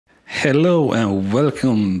Hello and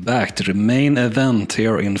welcome back to the main event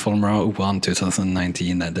here in Formula 1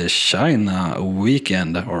 2019, the China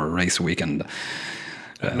weekend or race weekend.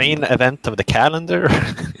 Main event of the calendar?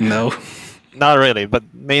 No. Not really, but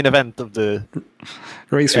main event of the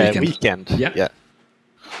race weekend. Yeah.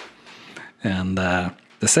 And the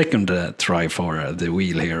second try for the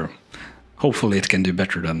wheel here. Hopefully it can do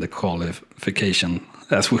better than the qualification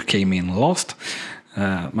as we came in last.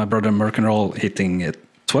 My brother Merkenroll hitting it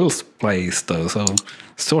 12th place though, so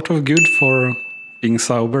sort of good for being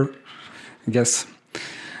sober, I guess.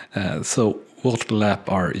 So what lap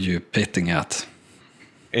are you pitting at?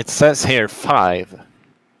 It says here 5.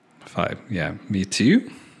 5, yeah, me too.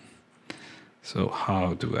 So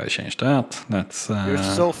how do I change that? Let's. You're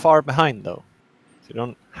so far behind though, so you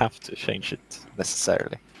don't have to change it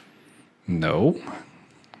necessarily. No,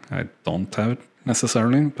 I don't have it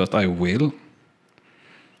necessarily, but I will.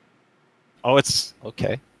 Oh, it's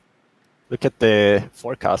okay. Look at the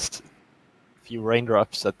forecast. A few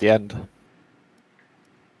raindrops at the end.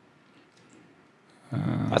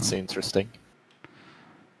 That's interesting.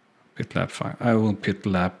 Pit lap 5. I will pit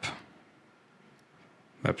lap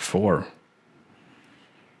 4.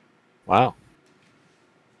 Wow.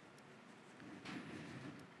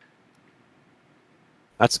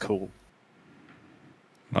 That's cool.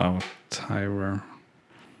 Now tire.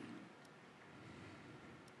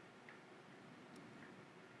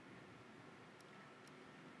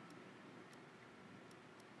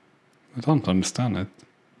 I don't understand it.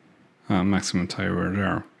 Maximum tire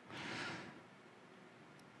there.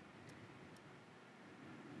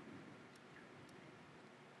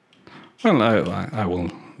 Well, I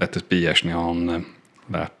will let it be actually on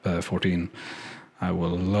lap 14. I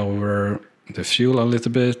will lower the fuel a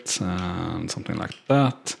little bit and something like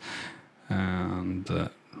that. And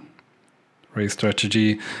race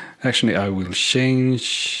strategy. Actually, I will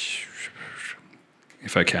change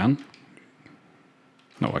if I can.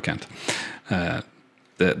 No, I can't.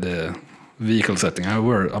 The vehicle setting, I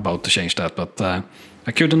were about to change that, but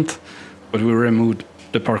I couldn't. But we removed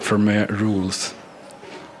the park from rules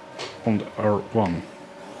on the R1.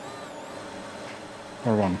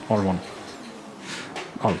 R1.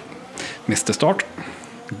 Oh, missed the start.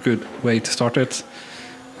 Good way to start it.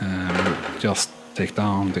 Just take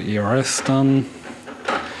down the ERS then.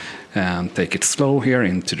 And take it slow here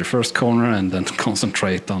into the first corner and then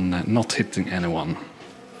concentrate on not hitting anyone.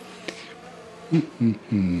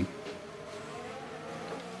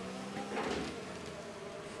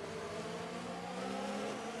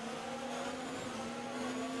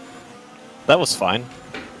 That was fine.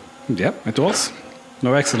 Yeah, it was.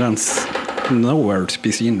 No accidents, nowhere to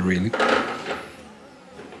be seen really.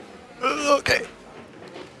 Okay.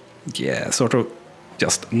 Yeah, sort of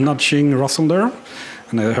just nudging Russell there.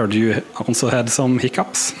 And I heard you also had some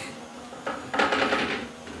hiccups.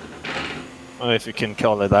 Well, if you can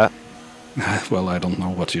call it that. Well, I don't know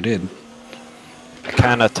what you did. I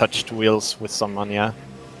kind of touched wheels with someone, yeah.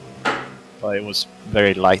 But it was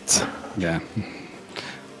very light. Yeah.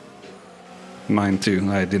 Mine too.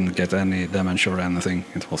 I didn't get any damage or anything.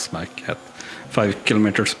 It was like at 5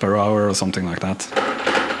 kilometers per hour or something like that.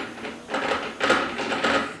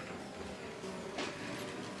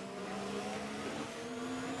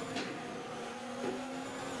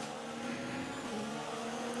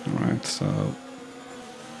 Alright, so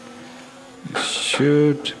you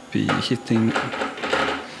should be hitting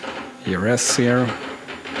ERS here,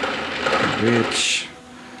 which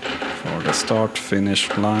for the start finish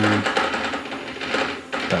line.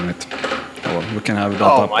 Damn it. Oh, well, we can have that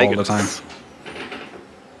up all the time.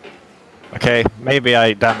 Okay, maybe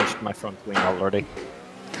I damaged my front wing already.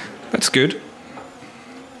 That's good.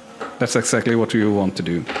 That's exactly what you want to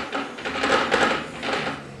do.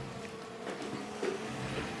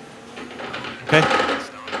 Okay.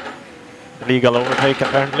 Illegal overtake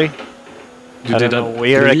apparently. You I did don't know a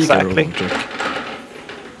where legal exactly.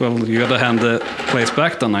 overtake. Well, you gotta hand the place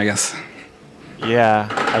back then, I guess. Yeah,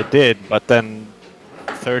 I did, but then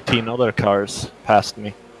 13 other cars passed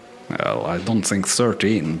me. Well, I don't think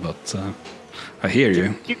 13, but I hear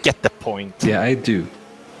you. You get the point. Yeah, I do.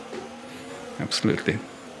 Absolutely.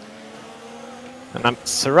 And I'm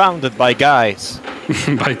surrounded by guys.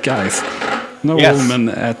 By guys. No Yes. woman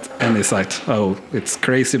at any site. Oh, it's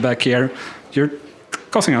crazy back here. You're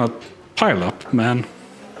causing a pile-up, man.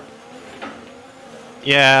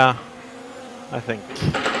 Yeah, I think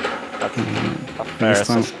that's a fair Next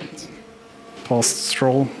time. assessment. Past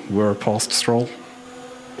stroll. We're past stroll.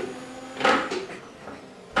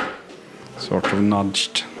 Sort of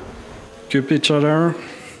nudged Kupica there.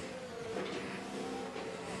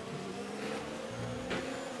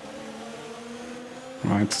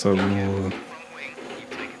 point, so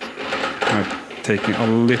I'm taking a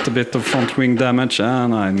little bit of front wing damage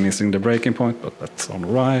and I'm missing the braking point, but that's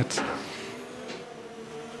alright.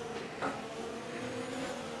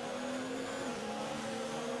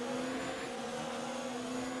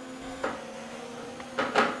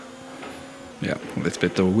 Yeah, a little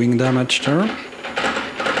bit of wing damage there.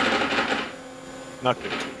 Not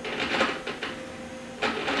good.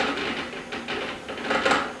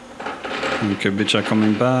 And Kubica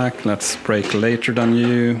coming back. Let's brake later than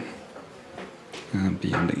you. And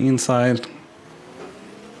be on the inside.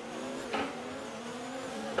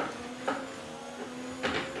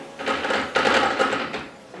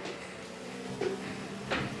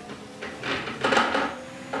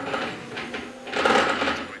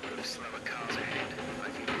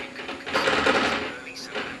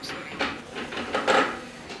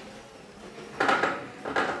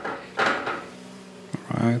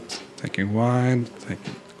 Right, taking wide,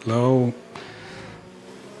 taking low.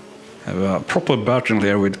 Have a proper battle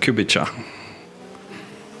here with Kubica.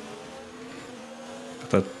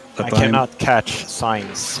 That I cannot catch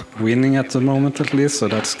signs. Winning at the moment at least, so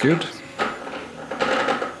that's good.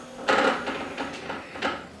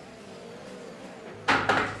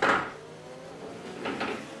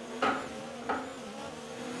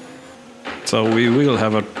 So we will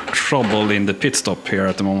have a trouble in the pit stop here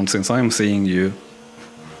at the moment since I'm seeing you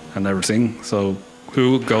and everything. So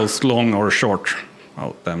who goes long or short?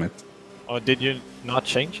 Oh, damn it. Oh, did you not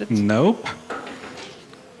change it? Nope.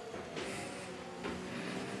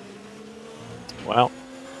 Well,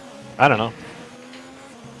 I don't know.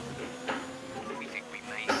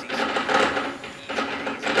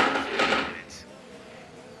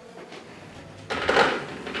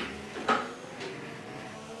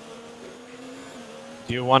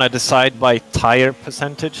 Do you want to decide by tire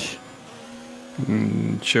percentage?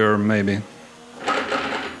 Sure, maybe.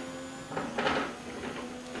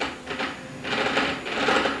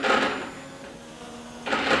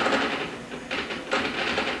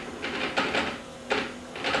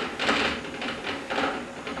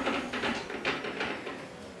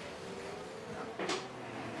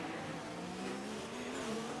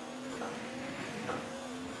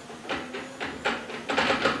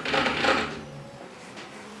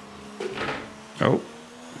 Oh,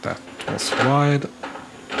 that was wide.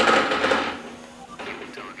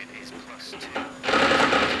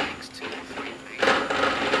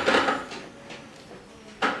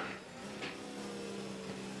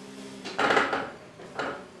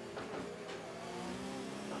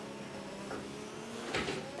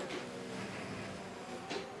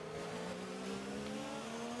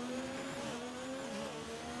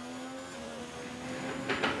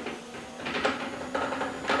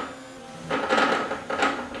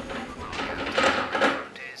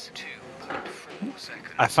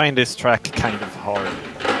 I find this track kind of hard.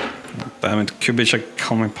 Damn it, Kubica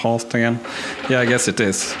coming past again. Yeah, I guess it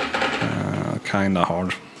is. Kinda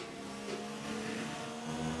hard.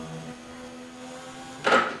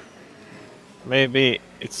 Maybe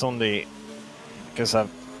it's only because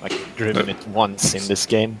I've like driven it once in this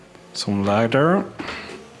game. Some lag there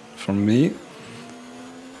from me.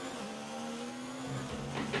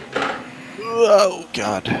 Oh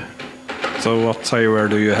god. So what tire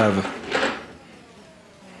do you have?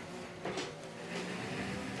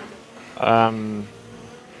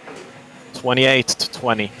 28 to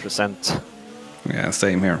 20%. Yeah,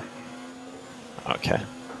 same here. Okay.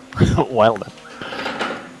 Well then.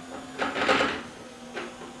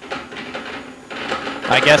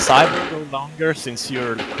 I guess I will go longer since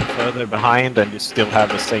you're further behind and you still have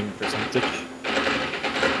the same percentage.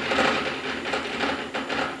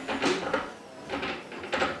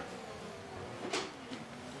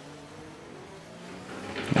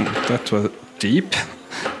 That was deep,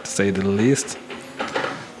 to say the least.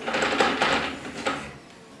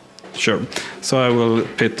 Sure. So I will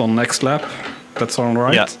pit on next lap. That's all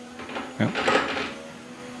right? Yeah. Yeah.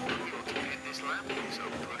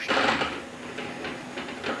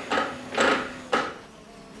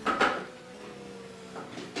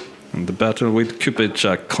 And the battle with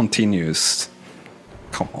Kubica continues.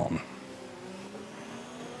 Come on.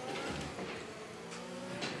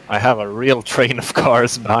 I have a real train of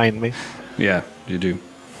cars behind me. Yeah, you do.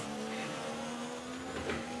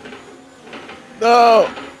 No!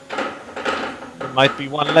 There might be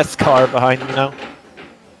one less car behind me now.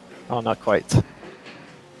 Oh, not quite.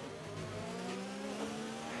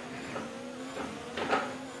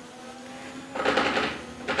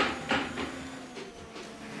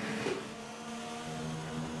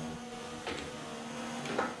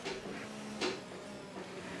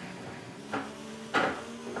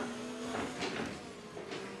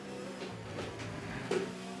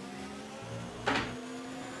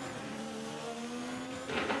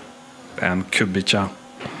 and Kubica.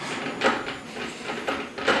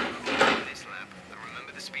 This lap, and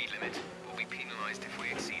remember the speed limit. We'll be penalized if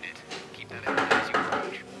we exceed it. Keep that in mind as you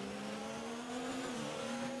approach.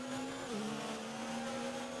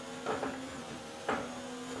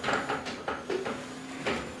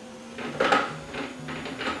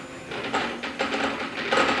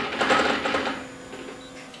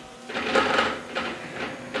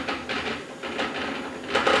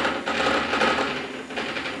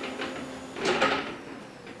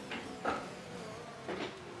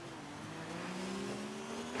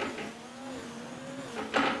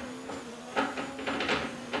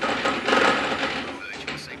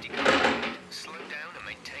 Virtual safety car deployed. Slow down and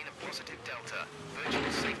maintain a positive delta.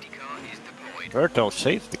 Virtual safety car is deployed. Virtual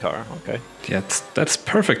safety car. Okay. Yeah, that's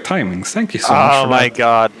perfect timing. Thank you so much Oh for my that.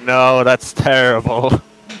 god, no, that's terrible.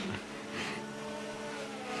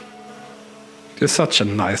 You're such a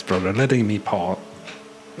nice brother, letting me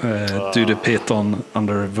do the pit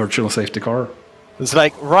under virtual safety car. It's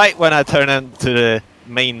like right when I turn into the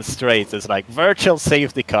main straight, it's like virtual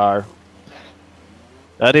safety car.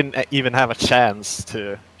 I didn't even have a chance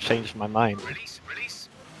to change my mind. Release, release.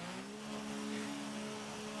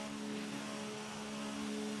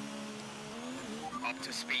 Up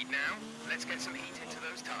to speed now. Let's get some heat into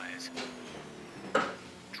those tires.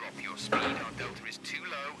 Drop your speed. Our delta is too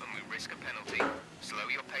low and we risk a penalty. Slow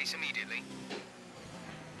your pace immediately.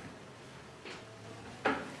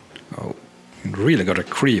 Oh, you really got to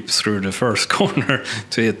creep through the first corner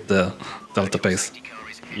to hit the delta pace. Safety car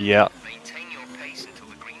is in. Yeah. Maintain your pace until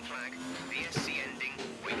the green flag. VSC ending.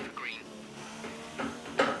 Wait for green.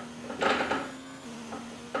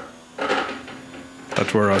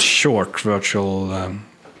 That were a short virtual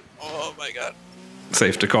Oh my god.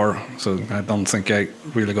 safety car, so I don't think I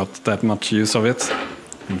really got that much use of it,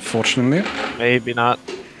 unfortunately. Maybe not.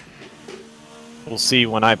 We'll see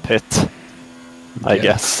when I pit. I Yeah.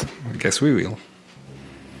 guess. I guess we will.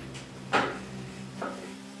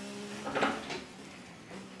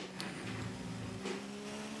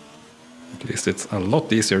 At least it's a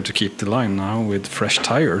lot easier to keep the line now with fresh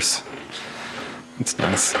tires. It's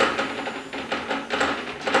nice.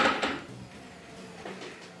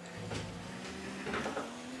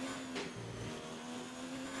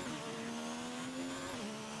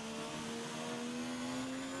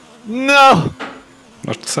 No!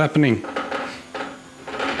 What's happening?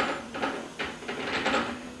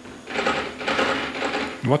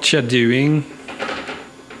 What you doing?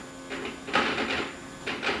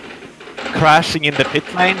 Crashing in the pit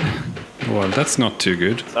lane. Well, that's not too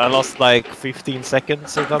good. So I lost like 15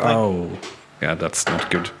 seconds or something. Oh, yeah, that's not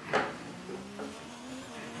good.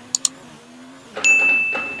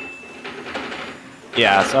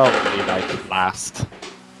 Yeah, so I'll be like last.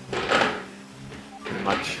 Pretty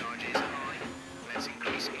much. Charge is high. Let's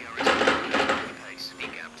increase the pace. The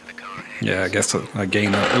gap to the car ahead. Yeah, I guess I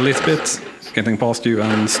gain a little bit, getting past you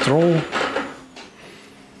and Stroll.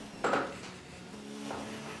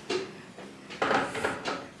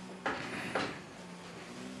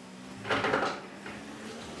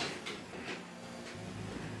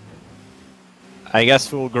 I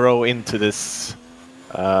guess we'll grow into this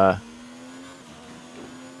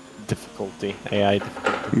difficulty, AI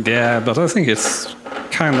difficulty. Yeah, but I think it's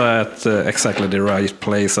kind of at exactly the right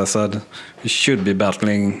place. I said we should be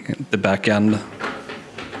battling the back end.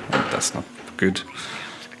 That's not good. To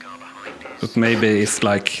the car behind is. But maybe it's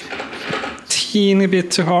like a teeny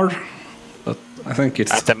bit too hard. But I think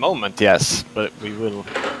it's At the moment, yes, but we will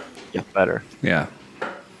get better. yeah.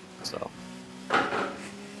 So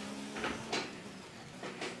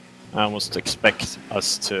I almost expect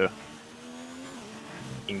us to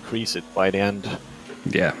increase it by the end.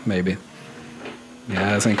 Yeah, maybe.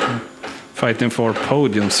 Yeah, I think fighting for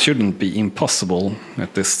podiums shouldn't be impossible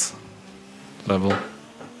at this level.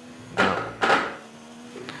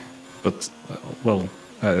 But well,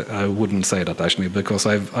 I wouldn't say that actually, because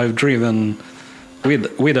I've driven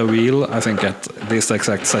with a wheel. I think at these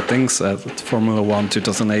exact settings at Formula 1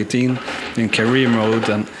 2018 in career mode,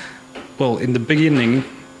 and well, in the beginning,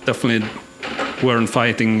 definitely weren't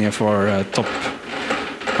fighting for top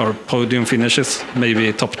or podium finishes,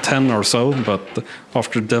 maybe top 10 or so. But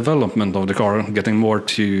after development of the car, getting more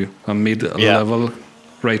to a mid-level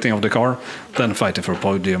rating of the car, then fighting for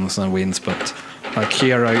podiums and wins. But like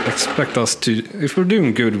here, I expect us to, if we're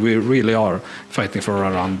doing good, we really are fighting for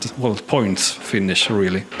around, well, points finish,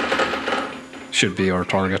 really. Should be our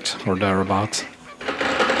target, or thereabout.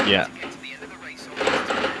 Yeah. Get to the end of the race on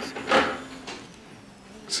these tires.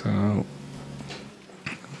 So,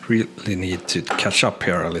 really need to catch up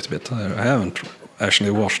here a little bit. I haven't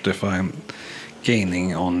actually watched if I'm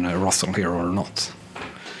gaining on Russell here or not.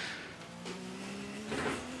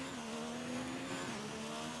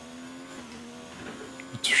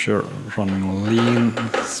 sure running lean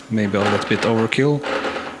is maybe a little bit overkill.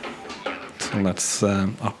 So let's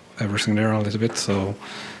up everything there a little bit. So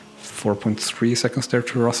 4.3 seconds there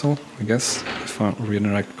to Russell, I guess, if I'm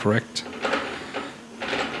reading that correct.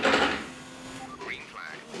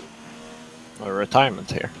 A retirement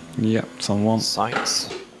here. Yeah, someone. Science.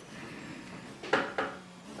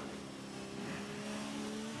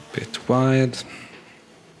 Bit wide.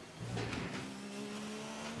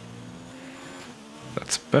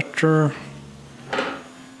 That's better.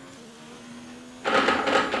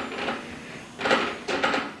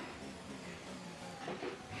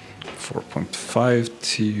 .5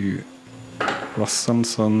 to Russell,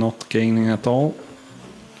 so not gaining at all.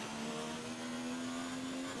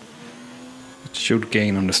 It should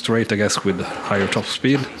gain on the straight, I guess, with higher top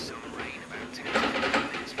speed.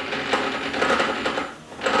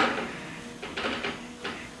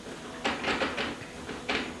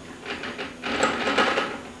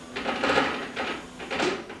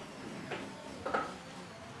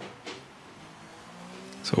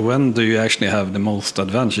 So when do you actually have the most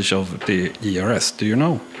advantage of the ERS? Do you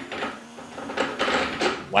know?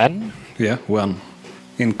 When? Yeah, when?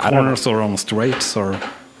 In corners or on straights or?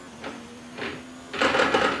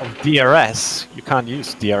 Of DRS? You can't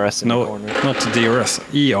use DRS in the corner. No, not DRS,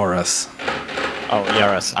 ERS. Oh,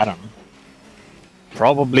 ERS, I don't know.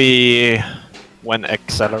 Probably when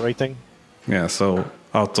accelerating. Yeah, so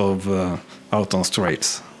out on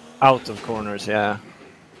straights. Out of corners, yeah.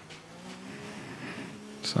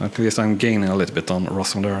 So at least I'm gaining a little bit on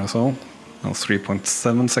Russell there as well. Now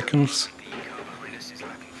 3.7 seconds.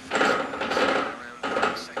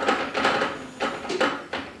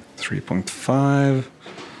 3.5.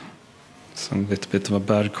 It's a little bit of a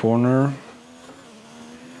bad corner.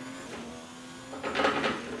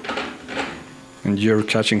 And you're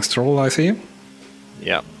catching Stroll, I see.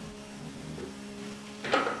 Yeah.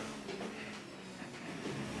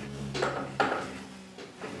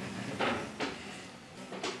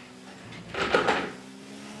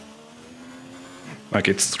 Like,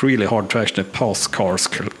 it's really hard to actually pass cars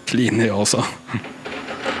cleanly also.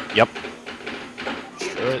 Yep.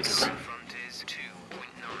 Sure is.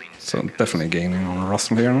 So definitely gaining on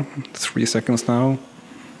Russell here. 3 seconds now.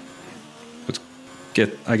 But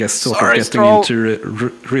I guess sort of getting Stroll. into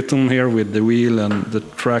rhythm here with the wheel and the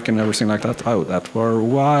track and everything like that. Oh, that were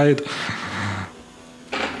wide.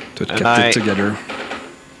 To get it together.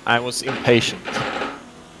 I was impatient.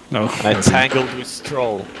 No, And I tangled with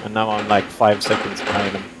Stroll, and now I'm like 5 seconds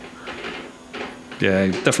behind him. Yeah,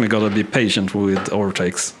 you definitely gotta be patient with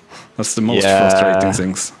overtakes. That's the most frustrating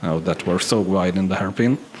things. Oh, that were so wide in the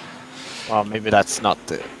hairpin. Well, maybe that's not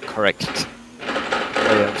the correct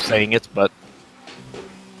way of saying it, but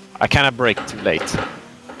I kind of brake too late.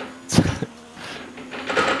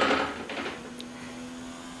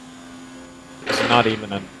 It's not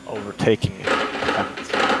even an overtaking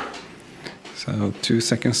attempt. So 2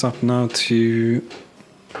 seconds up now to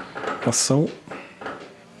Russell.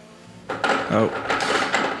 Oh,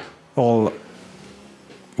 all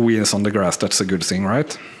wheels on the grass, that's a good thing,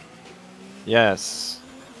 right? Yes.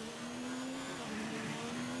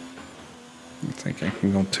 I think I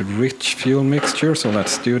can go to rich fuel mixture, so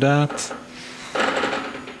let's do that.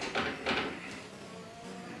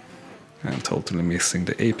 And totally missing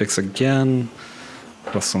the apex again.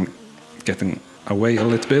 Russell getting away a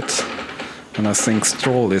little bit. And I think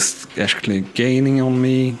Stroll is actually gaining on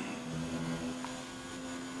me.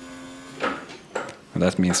 And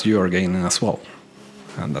that means you are gaining as well.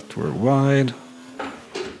 And that we're wide.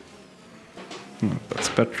 That's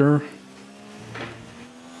better.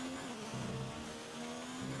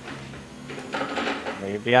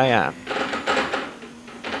 Maybe I am.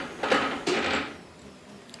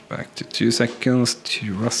 Back to 2 seconds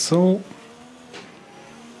to Russell.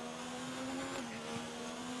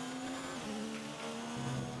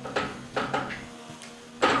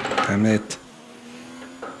 Damn it.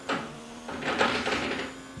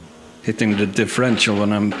 Hitting the differential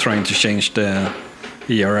when I'm trying to change the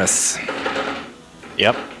ERS.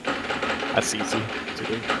 Yep. That's easy to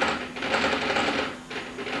do.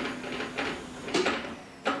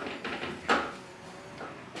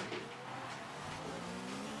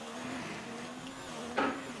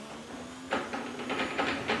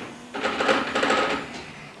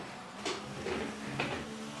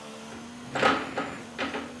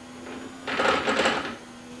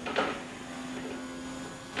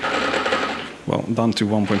 Well, down to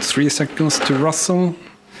 1.3 seconds to Russell.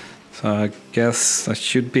 So I guess I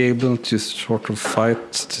should be able to sort of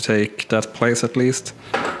fight to take that place at least.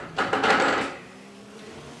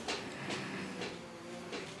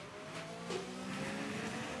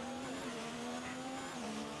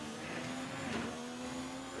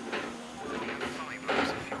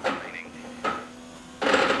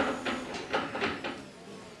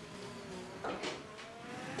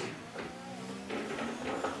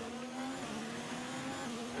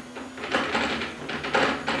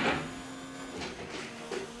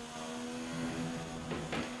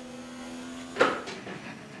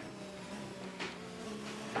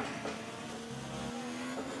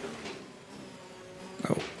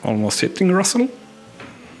 almost hitting Russell.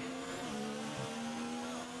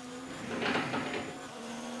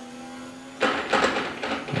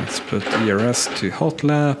 Let's put ERS to hot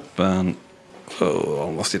lap and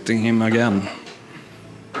almost hitting him again.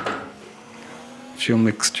 Fuel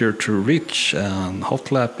mixture to rich and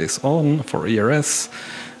hot lap is on for ERS.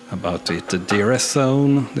 About to hit the DRS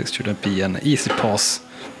zone. This shouldn't be an easy pass.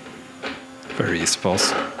 Very easy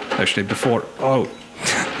pass. Actually before,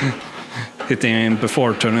 hitting him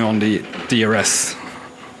before turning on the DRS.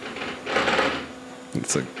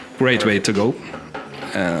 It's a great way to go.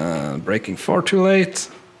 Braking far too late.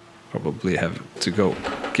 Probably have to go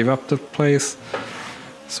give up the place.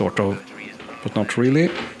 Sort of, but not really.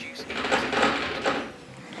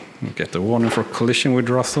 Get the warning for collision with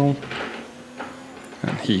Russell.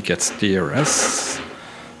 And he gets DRS.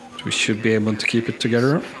 We should be able to keep it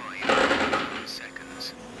together.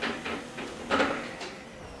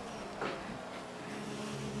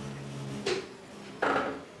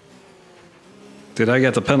 Did I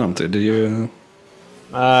get a penalty? Did you?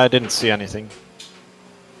 I didn't see anything.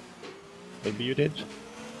 Maybe you did?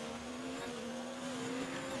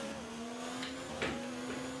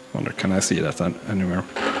 Wonder, can I see that anywhere?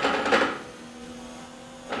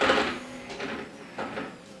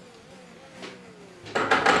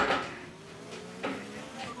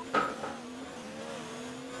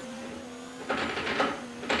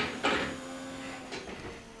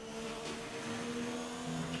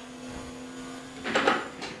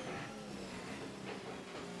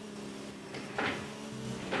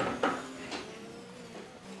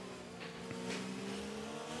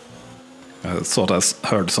 I thought I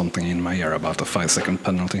heard something in my ear about a 5-second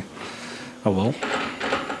penalty. Oh well.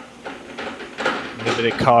 Maybe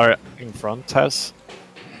the car in front has?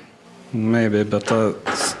 Maybe, but I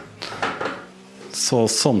saw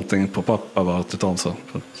something pop up about it also.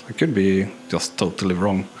 But I could be just totally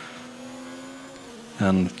wrong.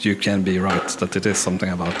 And you can be right that it is something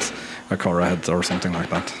about a car ahead or something like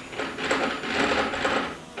that.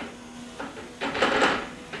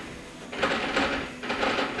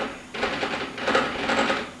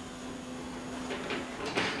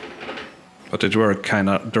 But it were kind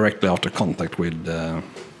of directly after contact with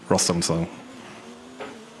Russell, so...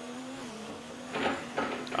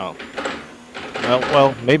 Oh.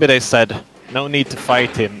 Well, maybe they said, no need to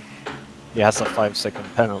fight him. He has a 5-second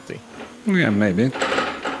penalty. Yeah, maybe.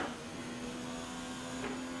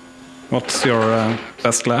 What's your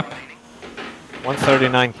best lap?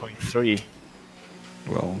 139.3.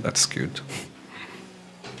 Well, that's good.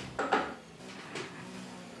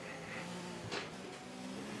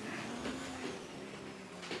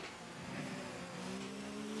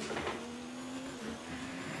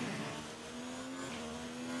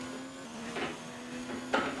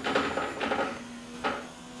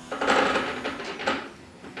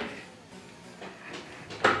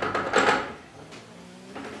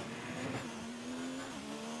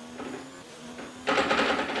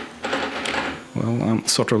 Well, I'm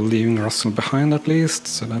sort of leaving Russell behind at least,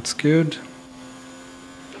 so that's good.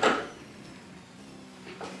 A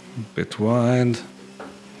bit wide. A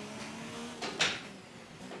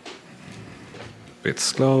bit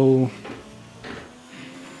slow.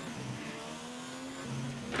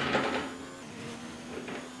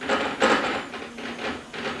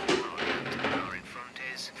 Car in front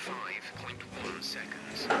is 5.1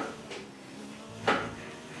 seconds.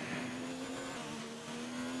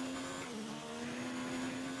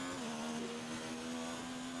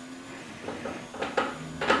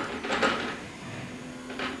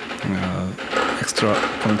 Extra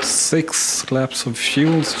 0.6 laps of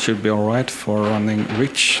fuel should be alright for running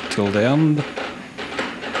rich till the end.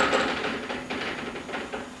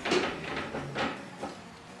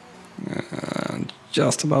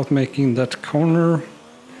 Just about making that corner.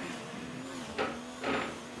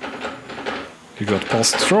 You got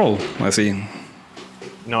past Stroll, I see.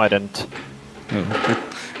 No, I didn't. Oh,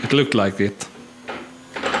 it looked like it.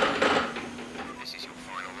 This is your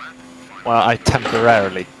final lap. Well, I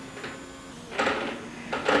temporarily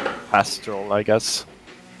passed Stroll, I guess.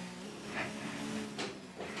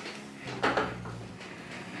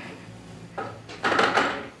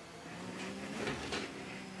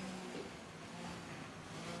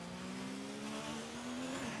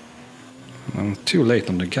 I'm too late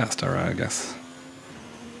on the gas there, I guess.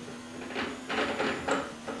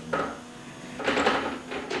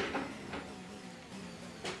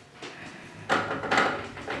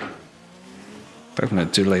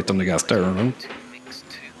 Definitely too late on the gas there, no? Mix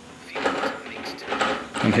 2. Fuel to mix 2.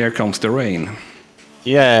 And here comes the rain.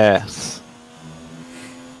 Yes.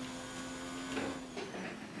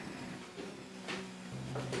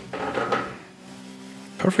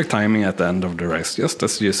 perfect timing at the end of the race, just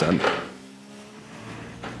as you said.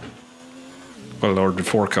 Well, or the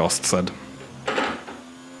forecast said.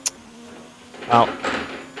 Well,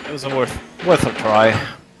 it was worth a try.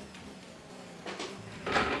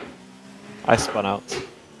 I spun out.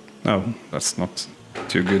 No, that's not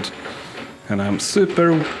too good. And I'm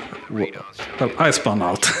super... Well, I spun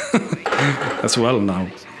out as well now.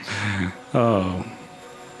 Oh.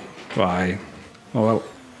 Why? Oh, well,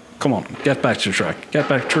 come on, get back to the track. Get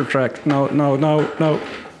back to the track. No, no, no, no.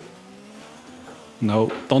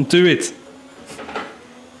 No, don't do it.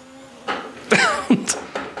 Don't.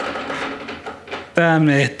 Damn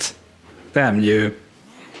it. Damn you.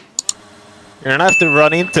 You're gonna have to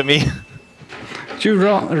run into me. You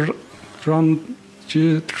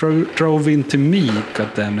drove into me,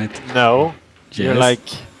 goddammit. No. Yes. You're like...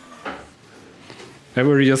 I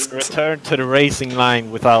were just... Returned to the racing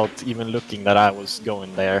line without even looking that I was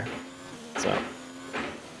going there. So...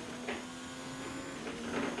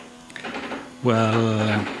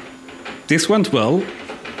 Well... this went well.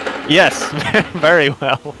 Yes, very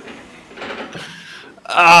well.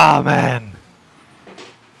 Ah, man.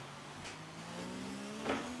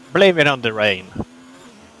 Blame it on the rain.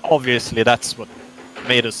 Obviously, that's what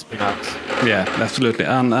made us spin out. Yeah, absolutely.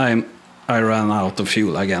 And I ran out of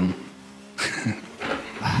fuel again.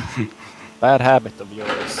 Bad habit of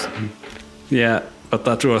yours. Yeah, but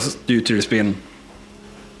that was due to the spin.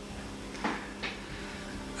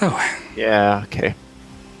 Oh. Yeah, okay.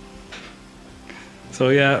 So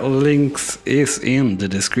yeah, links is in the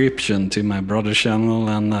description to my brother's channel,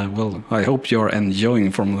 and well, I hope you're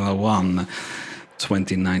enjoying Formula 1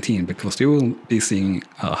 2019, because you will be seeing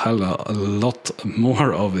a lot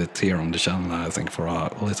more of it here on the channel, I think, for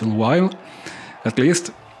a little while, at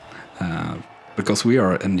least, because we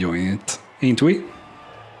are enjoying it, ain't we?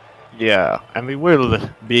 Yeah, and we will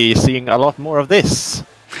be seeing a lot more of this.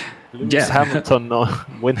 Lewis Hamilton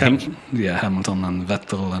winning. Hamilton and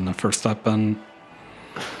Vettel and Verstappen.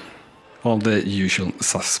 All the usual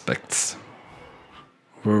suspects.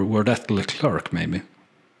 Were that Leclerc, maybe?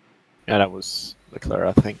 Yeah, that was Leclerc,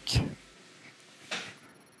 I think.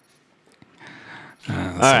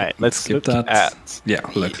 Alright, let's look at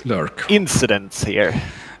Leclerc. Incidents here.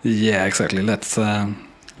 Yeah, exactly. Let's have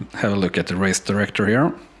a look at the race director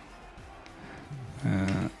here.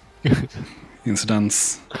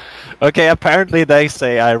 Incidents. Okay, apparently they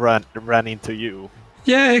say I ran into you.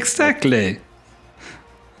 Yeah, exactly.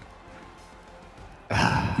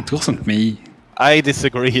 It wasn't me. I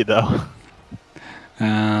disagree, though.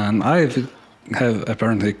 And I have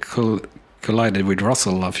apparently collided with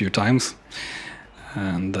Russell a few times.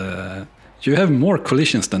 And you have more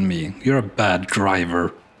collisions than me. You're a bad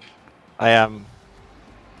driver. I am.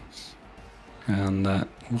 And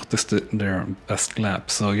what is their best lap?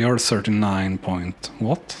 So you're 39 point...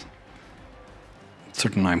 what?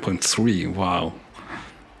 39.3, wow.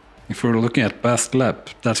 If we're looking at best lap,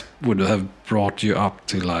 that would have brought you up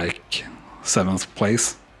to like 7th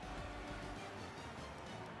place.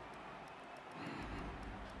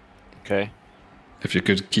 Okay. If you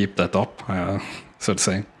could keep that up, so to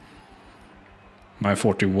say. My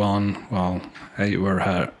 41, well, I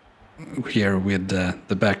were here with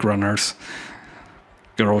the back runners.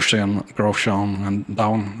 Grosjean and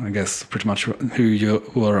down, I guess, pretty much who you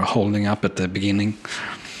were holding up at the beginning.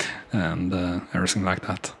 And everything like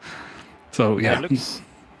that. So yeah,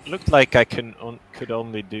 looked like I could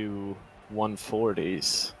only do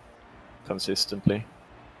 140s consistently.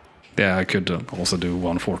 Yeah, I could also do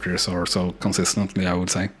 140s or so consistently, I would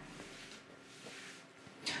say.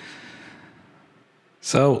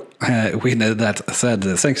 So with that said,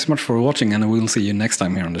 thanks so much for watching, and we'll see you next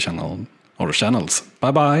time here on the channel or channels.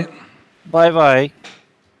 Bye bye. Bye bye.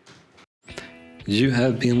 You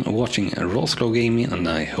have been watching Rawslowgaming, and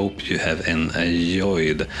I hope you have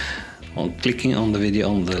enjoyed. On clicking on the video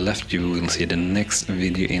on the left, you will see the next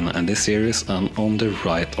video in this series, and on the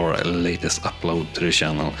right our latest upload to the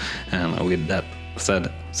channel. And with that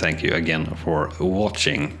said, thank you again for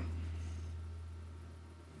watching.